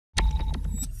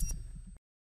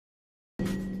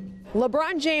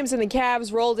LeBron James and the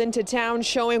Cavs rolled into town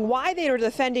showing why they are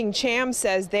defending champs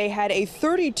as they had a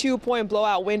 32-point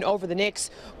blowout win over the Knicks,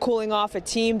 cooling off a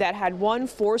team that had won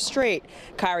 4 straight.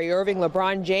 Kyrie Irving,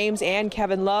 LeBron James, and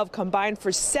Kevin Love combined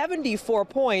for 74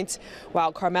 points,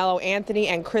 while Carmelo Anthony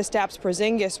and Kristaps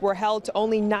Porzingis were held to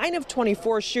only 9 of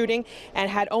 24 shooting and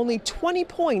had only 20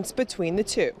 points between the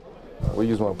two. We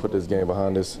just want to put this game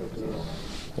behind us.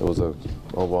 It was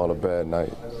overall a bad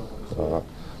night.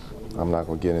 I'm not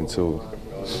going to get into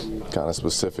kind of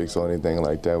specifics or anything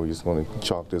like that. We just want to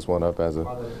chalk this one up as a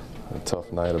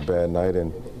tough night, a bad night,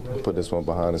 and put this one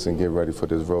behind us and get ready for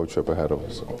this road trip ahead of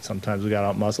us. Sometimes we got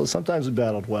out-muscled. Sometimes we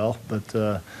battled well.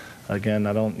 But, again,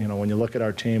 when you look at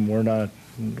our team, we're not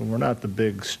the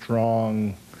big,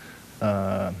 strong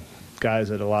guys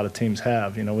that a lot of teams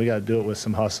have. We got to do it with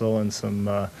some hustle and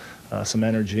some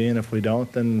energy, and if we don't,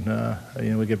 then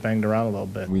we get banged around a little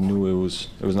bit. We knew it was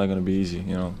not going to be easy,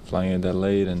 flying in that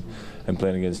late and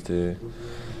playing against the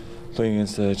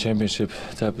championship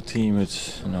type of team.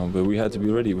 But we had to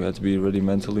be ready. We had to be ready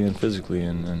mentally and physically,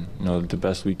 and the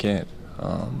best we can.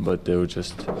 But they were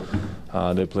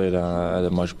they played at a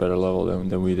much better level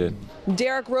than we did.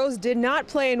 Derrick Rose did not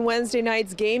play in Wednesday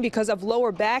night's game because of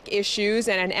lower back issues,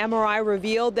 and an MRI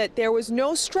revealed that there was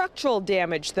no structural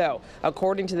damage, though.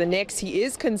 According to the Knicks, he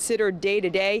is considered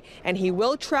day-to-day, and he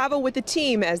will travel with the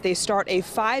team as they start a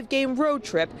 5-game road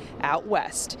trip out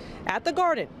west. At the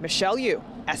Garden, Michelle Yu,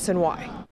 SNY.